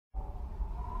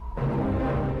Hi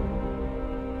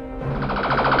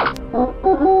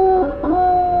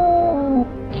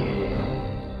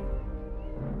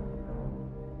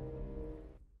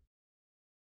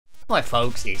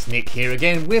folks, it's Nick here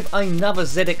again with another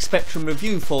ZX Spectrum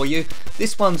review for you.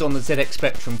 This one's on the ZX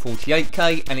Spectrum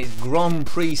 48K and it's Grand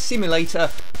Prix Simulator,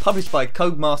 published by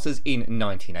Codemasters in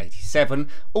 1987.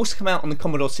 Also come out on the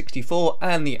Commodore 64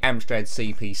 and the Amstrad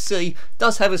CPC.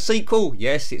 Does have a sequel,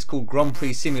 yes, it's called Grand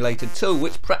Prix Simulator 2,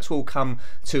 which perhaps will come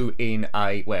to in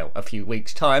a few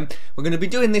weeks time. We're going to be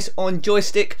doing this on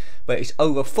joystick, but it's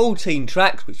over 14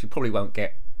 tracks, which you probably won't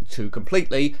get to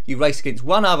completely. You race against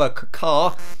one other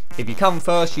car. If you come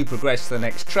first, you progress to the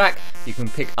next track. You can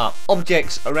pick up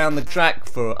objects around the track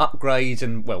for upgrades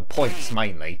and, well, points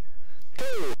mainly.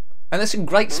 And there's some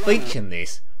great speech in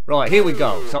this. Right, here we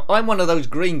go. So I'm one of those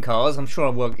green cars. I'm sure I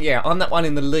work. Yeah, I'm that one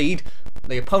in the lead.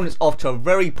 The opponent's off to a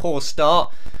very poor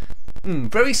start.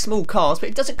 Very small cars, but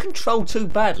it doesn't control too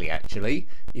badly actually.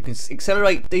 You can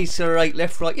accelerate, decelerate,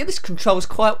 left, right. Yeah, this controls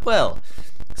quite well.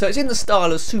 So it's in the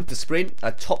style of Super Sprint,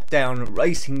 a top-down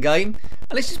racing game,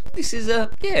 and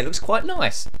it looks quite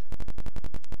nice.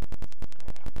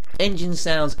 Engine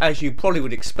sounds as you probably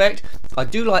would expect. I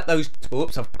do like those.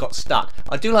 Oops, I've got stuck.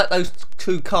 I do like those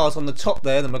two cars on the top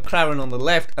there, the McLaren on the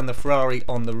left and the Ferrari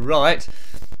on the right.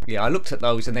 Yeah, I looked at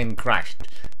those and then crashed,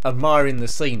 admiring the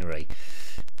scenery.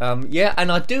 Yeah,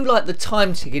 and I do like the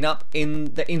time ticking up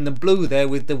in the blue there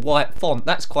with the white font.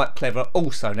 That's quite clever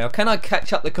also. Now, can I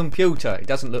catch up the computer? It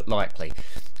doesn't look likely.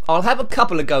 I'll have a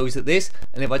couple of goes at this,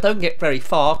 and if I don't get very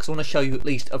far, because I want to show you at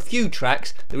least a few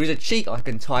tracks, there is a cheat I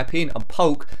can type in and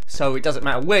poke, so it doesn't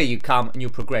matter where you come and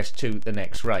you'll progress to the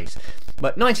next race.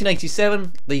 But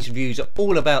 1987, these reviews are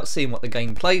all about seeing what the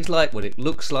game plays like, what it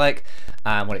looks like,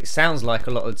 and what it sounds like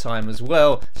a lot of the time as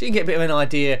well, so you can get a bit of an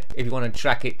idea if you want to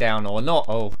track it down or not,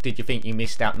 or did you think you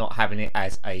missed out not having it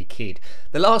as a kid.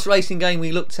 The last racing game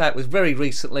we looked at was very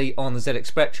recently on the ZX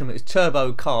Spectrum. It was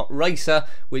Turbo Kart Racer,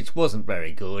 which wasn't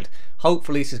very good.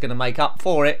 Hopefully this is going to make up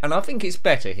for it, and I think it's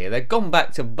better here. They've gone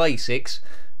back to basics,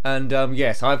 and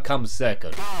yes, I've come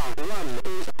second.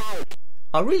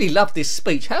 I really love this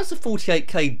speech. How's the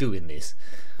 48K doing this?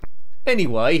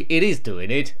 Anyway, it is doing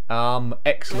it.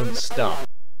 Excellent stuff.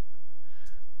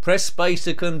 Press space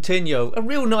to continue. A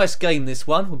real nice game, this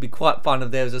one. Would be quite fun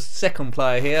if there was a second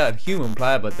player here, a human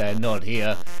player, but they're not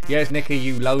here. Yes, Nicky,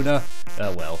 you loner.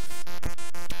 Oh well.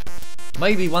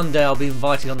 Maybe one day I'll be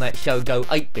invited on that show Go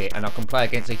 8-Bit and I can play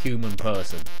against a human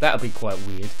person. That would be quite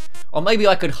weird. Or maybe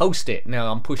I could host it.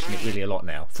 Now I'm pushing it really a lot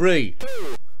now. 3, 2,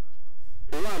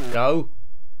 1, go.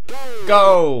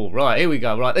 Go! Right, here we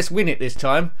go. Right, let's win it this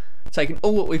time. Taking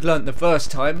all what we've learnt the first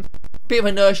time. Bit of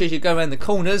inertia as you go around the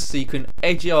corners, so you can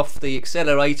edge off the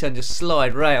accelerator and just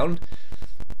slide round.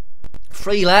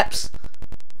 3 laps.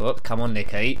 Oh, come on,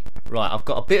 Nicky. Right, I've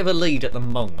got a bit of a lead at the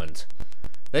moment.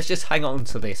 Let's just hang on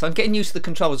to this. I'm getting used to the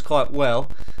controls quite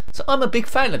well. So I'm a big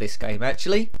fan of this game,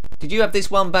 actually. Did you have this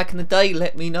one back in the day?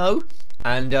 Let me know.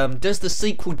 And does the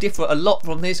sequel differ a lot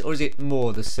from this, or is it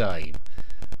more the same?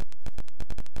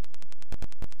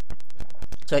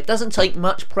 So it doesn't take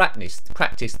much practice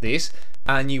this,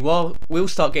 and you will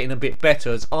start getting a bit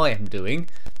better as I am doing.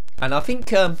 And I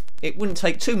think it wouldn't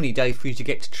take too many days for you to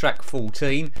get to track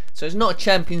 14. So it's not a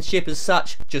championship as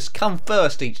such. Just come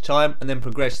first each time and then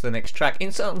progress to the next track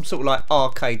in some sort of like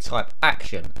arcade type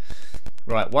action.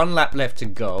 Right, 1 lap left to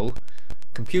go.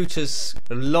 Computer's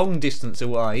a long distance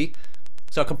away,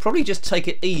 so I can probably just take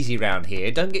it easy round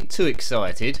here. Don't get too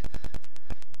excited.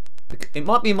 It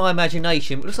might be my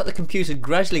imagination, but it looks like the computer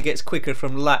gradually gets quicker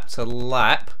from lap to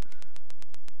lap.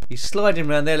 He's sliding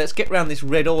around there. Let's get round this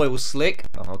red oil slick.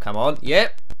 Oh, come on.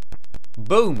 Yep.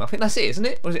 Boom. I think that's it, isn't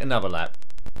it? Or is it another lap?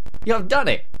 Yeah, I've done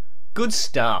it. Good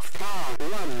stuff. Car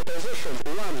 1,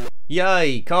 position 1.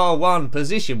 Yay, car 1,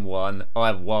 position 1.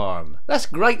 I've won. That's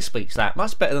great speech, that.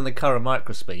 Much better than the current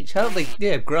micro speech. How they...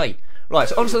 Yeah, great. Right,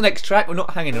 so on to the next track. We're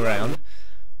not hanging around.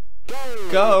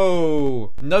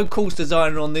 Go! No course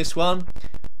designer on this one.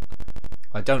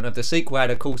 I don't know if the sequel had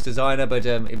a course designer, but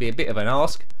it'd be a bit of an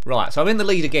ask. Right, so I'm in the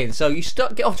lead again. So you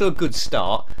get off to a good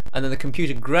start, and then the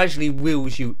computer gradually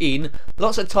wheels you in.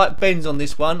 Lots of tight bends on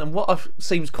this one, and what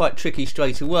seems quite tricky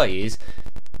straight away is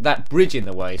that bridge in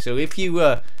the way. So if you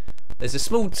there's a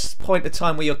small point of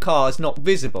time where your car is not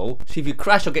visible, so if you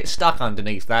crash or get stuck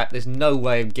underneath that, there's no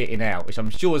way of getting out, which I'm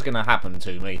sure is going to happen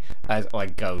to me as I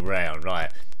go round. Right,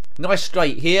 nice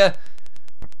straight here.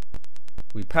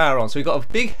 We power on, so we've got a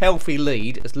big healthy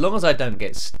lead. As long as I don't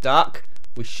get stuck,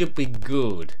 we should be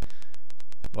good.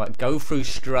 Right, go through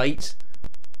straight.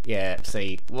 Yeah,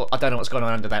 see, well, I don't know what's going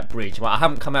on under that bridge. Well, I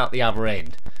haven't come out the other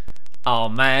end. Oh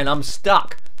man, I'm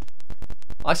stuck.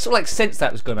 I sort of like sensed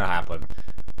that was going to happen.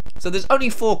 So there's only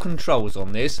 4 controls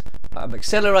on this.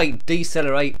 Accelerate,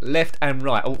 decelerate, left and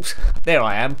right. Oh, there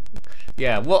I am.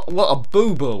 Yeah, what a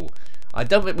boo-boo. I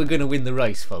don't think we're going to win the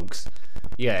race, folks.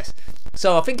 Yes.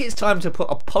 So I think it's time to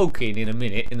put a poke in a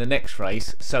minute in the next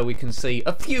race so we can see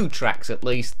a few tracks at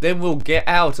least. Then we'll get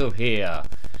out of here.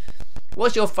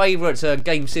 What's your favourite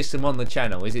game system on the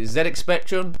channel? Is it ZX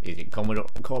Spectrum? Is it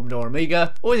Commodore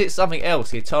Amiga? Or is it something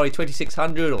else? The Atari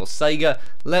 2600 or Sega?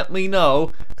 Let me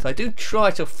know, because I do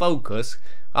try to focus.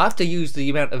 I have to use the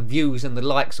amount of views and the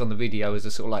likes on the video as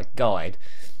a sort of like guide,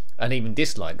 and even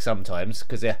dislikes sometimes,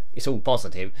 because it's all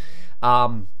positive.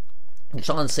 And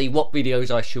try and see what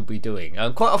videos I should be doing.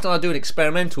 Quite often I do an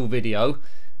experimental video,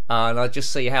 and I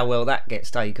just see how well that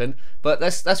gets taken. But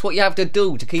that's what you have to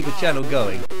do to keep a channel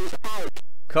going.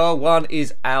 Car 1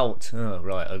 is out. Oh,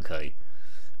 right, okay.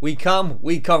 We come,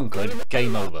 we conquered.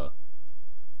 Game over.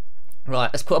 Right,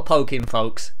 let's put a poke in,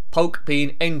 folks. Poke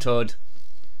being entered.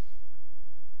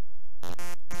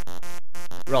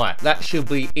 Right, that should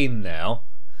be in now.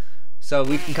 So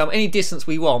we can come any distance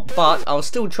we want, but I'll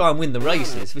still try and win the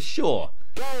races, for sure.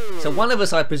 So one of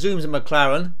us, I presume, is a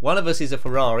McLaren, one of us is a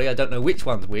Ferrari, I don't know which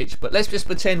one's which, but let's just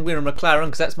pretend we're a McLaren,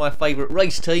 because that's my favourite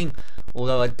race team,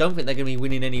 although I don't think they're going to be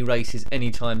winning any races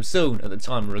anytime soon at the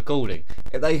time of recording.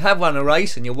 If they have won a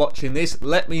race and you're watching this,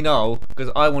 let me know, because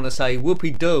I want to say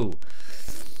whoopee-doo.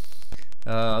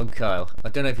 Okay, I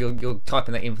don't know if you're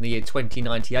typing that in from the year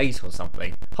 2098 or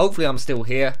something. Hopefully I'm still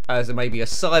here as maybe a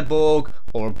cyborg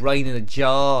or a brain in a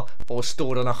jar or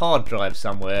stored on a hard drive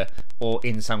somewhere or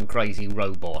in some crazy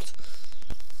robot.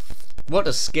 What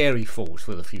a scary thought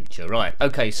for the future. Right,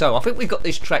 okay, so I think we've got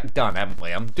this track done, haven't we?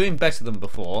 I'm doing better than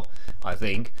before, I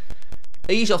think.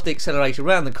 Ease off the accelerator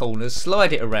around the corners,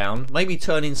 slide it around, maybe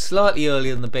turn in slightly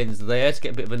earlier than the bends there to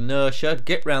get a bit of inertia,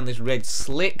 get round this red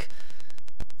slick.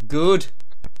 Good.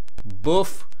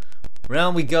 Boof.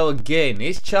 Round we go again.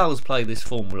 It's Charles play this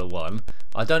Formula 1.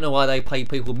 I don't know why they pay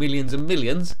people millions and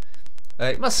millions.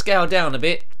 It must scale down a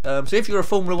bit. So if you're a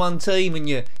Formula 1 team and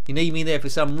you need me there for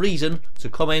some reason to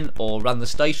comment or run the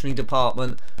stationery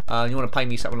department, and you want to pay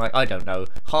me something like, I don't know,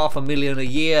 $500,000 a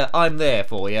year, I'm there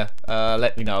for you.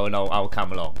 Let me know and I'll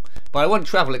come along. But I want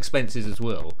travel expenses as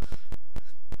well.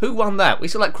 Who won that? We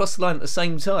sort of like crossed the line at the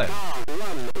same time.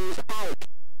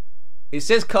 It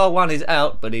says car 1 is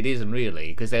out, but it isn't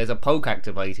really, because there's a poke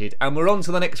activated, and we're on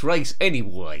to the next race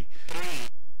anyway.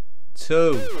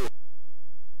 2.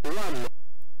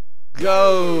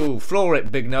 Go! Floor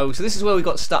it, big nose. So this is where we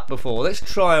got stuck before. Let's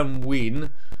try and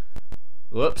win.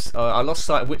 Whoops, I lost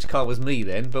sight of which car was me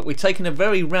then, but we're taking a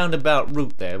very roundabout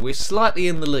route there. We're slightly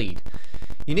in the lead.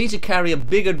 You need to carry a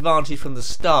big advantage from the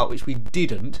start, which we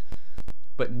didn't.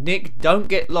 But Nick, don't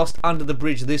get lost under the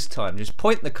bridge this time. Just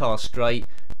point the car straight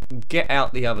and get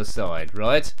out the other side,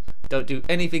 right? Don't do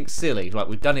anything silly. Right,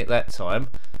 we've done it that time.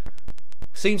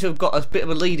 Seem to have got a bit of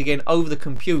a lead again over the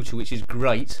computer, which is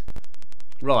great.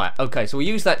 Right, okay, so we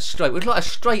use that straight. We're like a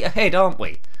straight ahead, aren't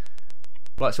we?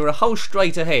 Right, so we're a whole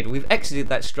straight ahead. We've exited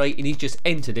that straight and he's just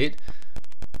entered it.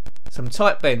 Some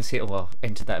tight bends here. Well,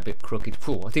 entered that a bit crooked.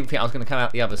 Phew, I didn't think I was going to come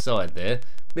out the other side there.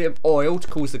 Bit of oil to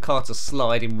cause the car to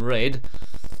slide in red.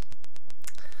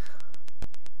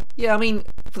 Yeah, I mean,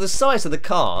 for the size of the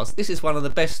cars, this is one of the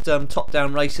best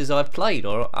top-down races I've played,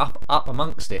 or up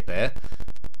amongst it there.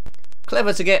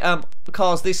 Clever to get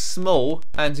cars this small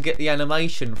and to get the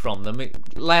animation from them. It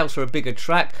allows for a bigger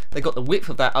track. They got the width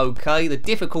of that okay. The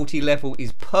difficulty level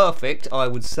is perfect, I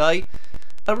would say.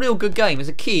 A real good game. As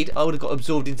a kid, I would have got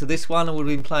absorbed into this one. I would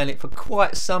have been playing it for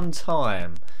quite some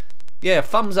time. Yeah,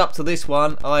 thumbs up to this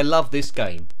one. I love this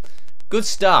game. Good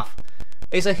stuff.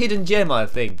 It's a hidden gem, I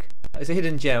think. It's a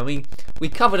hidden gem. I mean, we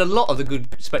covered a lot of the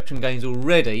good Spectrum games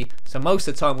already, so most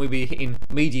of the time we'll be hitting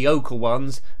mediocre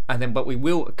ones, but we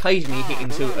will occasionally hit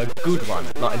into a good one,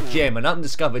 like a gem, an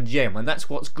undiscovered gem, and that's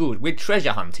what's good. We're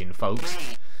treasure hunting,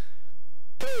 folks.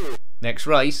 Next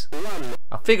race.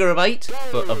 A figure of 8,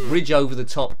 but a bridge over the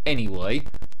top anyway.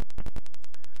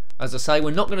 As I say,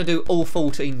 we're not going to do all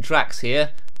 14 tracks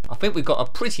here. I think we've got a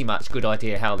pretty much good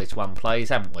idea how this one plays,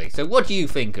 haven't we? So what do you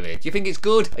think of it? Do you think it's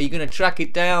good? Are you going to track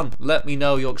it down? Let me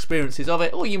know your experiences of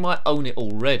it, or you might own it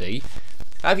already.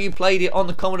 Have you played it on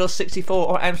the Commodore 64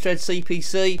 or Amstrad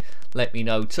CPC? Let me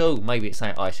know too. Maybe it's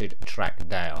something I should track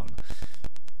down.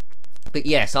 But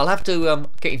yes, I'll have to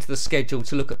get into the schedule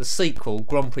to look at the sequel,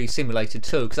 Grand Prix Simulator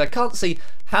 2, because I can't see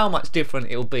how much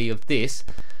different it'll be of this.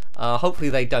 Hopefully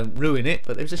they don't ruin it,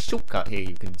 but there's a shortcut here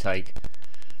you can take.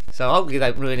 So hopefully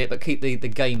they don't ruin it, but keep the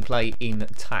gameplay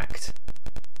intact.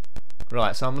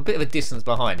 Right, so I'm a bit of a distance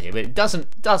behind here, but it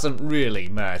doesn't really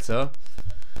matter.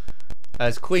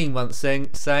 As Queen once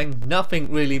sang,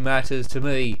 nothing really matters to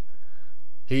me.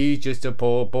 He's just a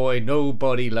poor boy,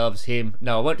 nobody loves him.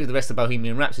 No, I won't do the rest of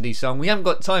Bohemian Rhapsody song. We haven't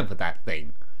got time for that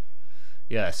thing.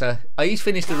 Yeah, so he's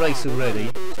finished the race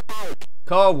already.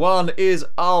 Car 1 is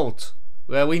out.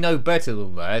 Well, we know better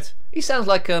than that. He sounds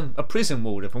like a prison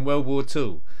warder from World War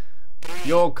II.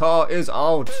 Your car is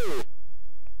out.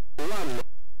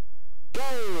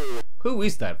 Who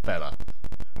is that fella?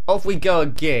 Off we go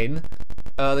again.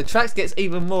 The track gets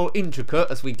even more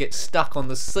intricate as we get stuck on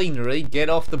the scenery. Get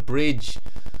off the bridge.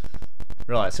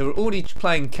 Right, so we're already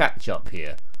playing catch up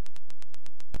here.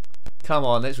 Come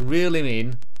on, let's reel him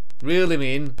in. Reel him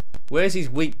in. Where's his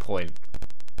weak point?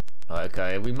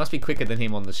 Okay, we must be quicker than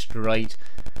him on the straight.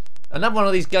 Another one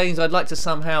of these games I'd like to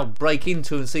somehow break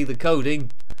into and see the coding,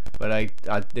 but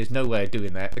there's no way of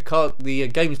doing that. The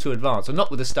game's too advanced, and not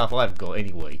with the stuff I've got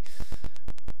anyway.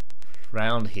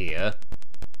 Round here.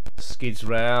 Skids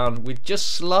round. We're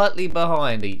just slightly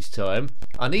behind each time.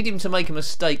 I need him to make a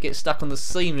mistake, get stuck on the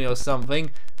scenery or something,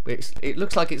 but it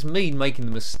looks like it's me making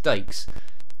the mistakes.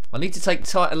 I need to take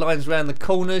tighter lines around the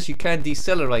corners. You can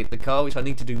decelerate the car, which I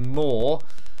need to do more.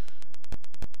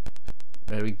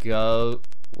 There we go.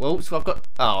 Well, so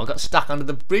I got stuck under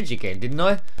the bridge again, didn't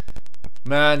I?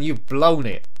 Man, you've blown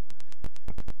it.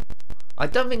 I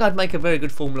don't think I'd make a very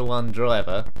good Formula 1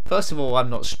 driver. First of all,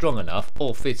 I'm not strong enough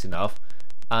or fit enough,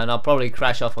 and I'll probably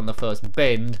crash off on the first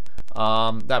bend.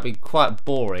 That'd be quite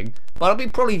boring. But I'll be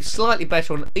probably slightly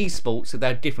better on esports if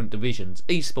they're different divisions.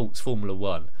 Esports Formula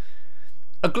 1.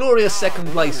 A glorious second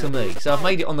place for me, so I've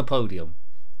made it on the podium.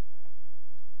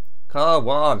 Car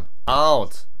 1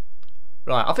 out.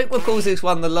 Right, I think we'll call this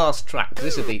one the last track,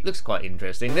 because this looks quite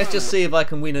interesting. Let's just see if I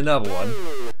can win another one.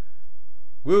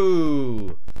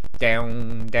 Woo!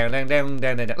 Down, down, down, down,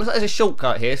 down, down. Looks like there's a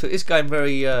shortcut here, so it's going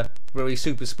very, very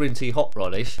super sprinty, hot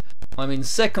rodish. I'm in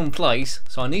second place,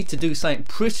 so I need to do something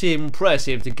pretty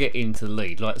impressive to get into the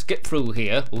lead. Right, let's get through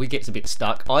here. Well, he gets a bit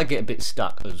stuck. I get a bit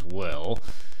stuck as well.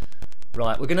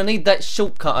 Right, we're going to need that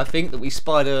shortcut, I think, that we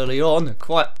spied early on. A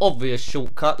quite obvious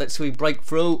shortcut. Let's see we break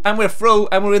through. And we're through,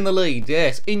 and we're in the lead.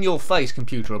 Yes, in your face,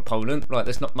 computer opponent. Right,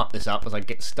 let's not muck this up as I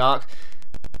get stuck.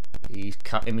 He's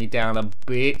cutting me down a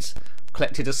bit.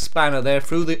 Collected a spanner there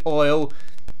through the oil.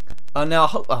 And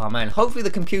now, oh man, hopefully the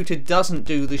computer doesn't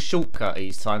do the shortcut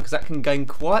each time, because that can gain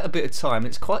quite a bit of time.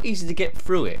 It's quite easy to get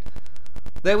through it.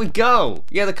 There we go.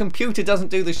 Yeah, the computer doesn't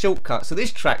do the shortcut, so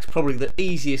this track's probably the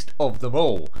easiest of them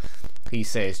all. He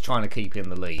says, trying to keep in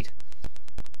the lead.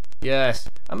 Yes,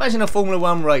 imagine a Formula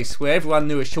 1 race where everyone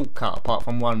knew a shortcut apart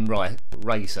from one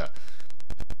racer.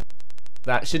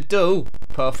 That should do.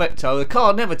 Perfecto. The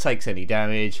car never takes any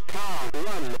damage.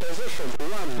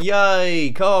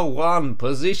 Yay! Car 1,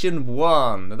 position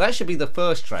 1. That should be the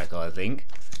first track, I think.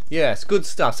 Yes, good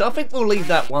stuff. So I think we'll leave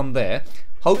that one there.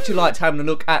 Hope you liked having a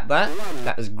look at that.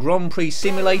 That is Grand Prix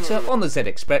Simulator on the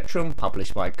ZX Spectrum,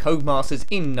 published by Codemasters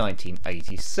in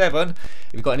 1987. If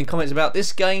you've got any comments about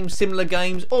this game, similar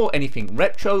games, or anything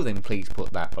retro, then please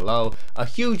put that below. A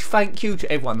huge thank you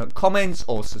to everyone that comments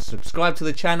or subscribe to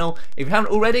the channel. If you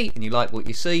haven't already and you like what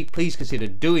you see, please consider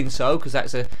doing so, because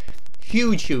that's a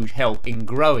huge help in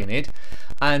growing it.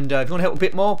 And if you want to help a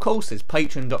bit more, of course, there's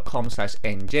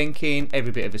patreon.com/njenkin.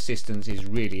 Every bit of assistance is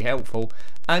really helpful.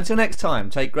 Until next time,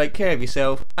 take great care of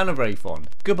yourself and are very fond.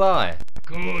 Goodbye.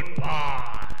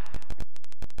 Goodbye.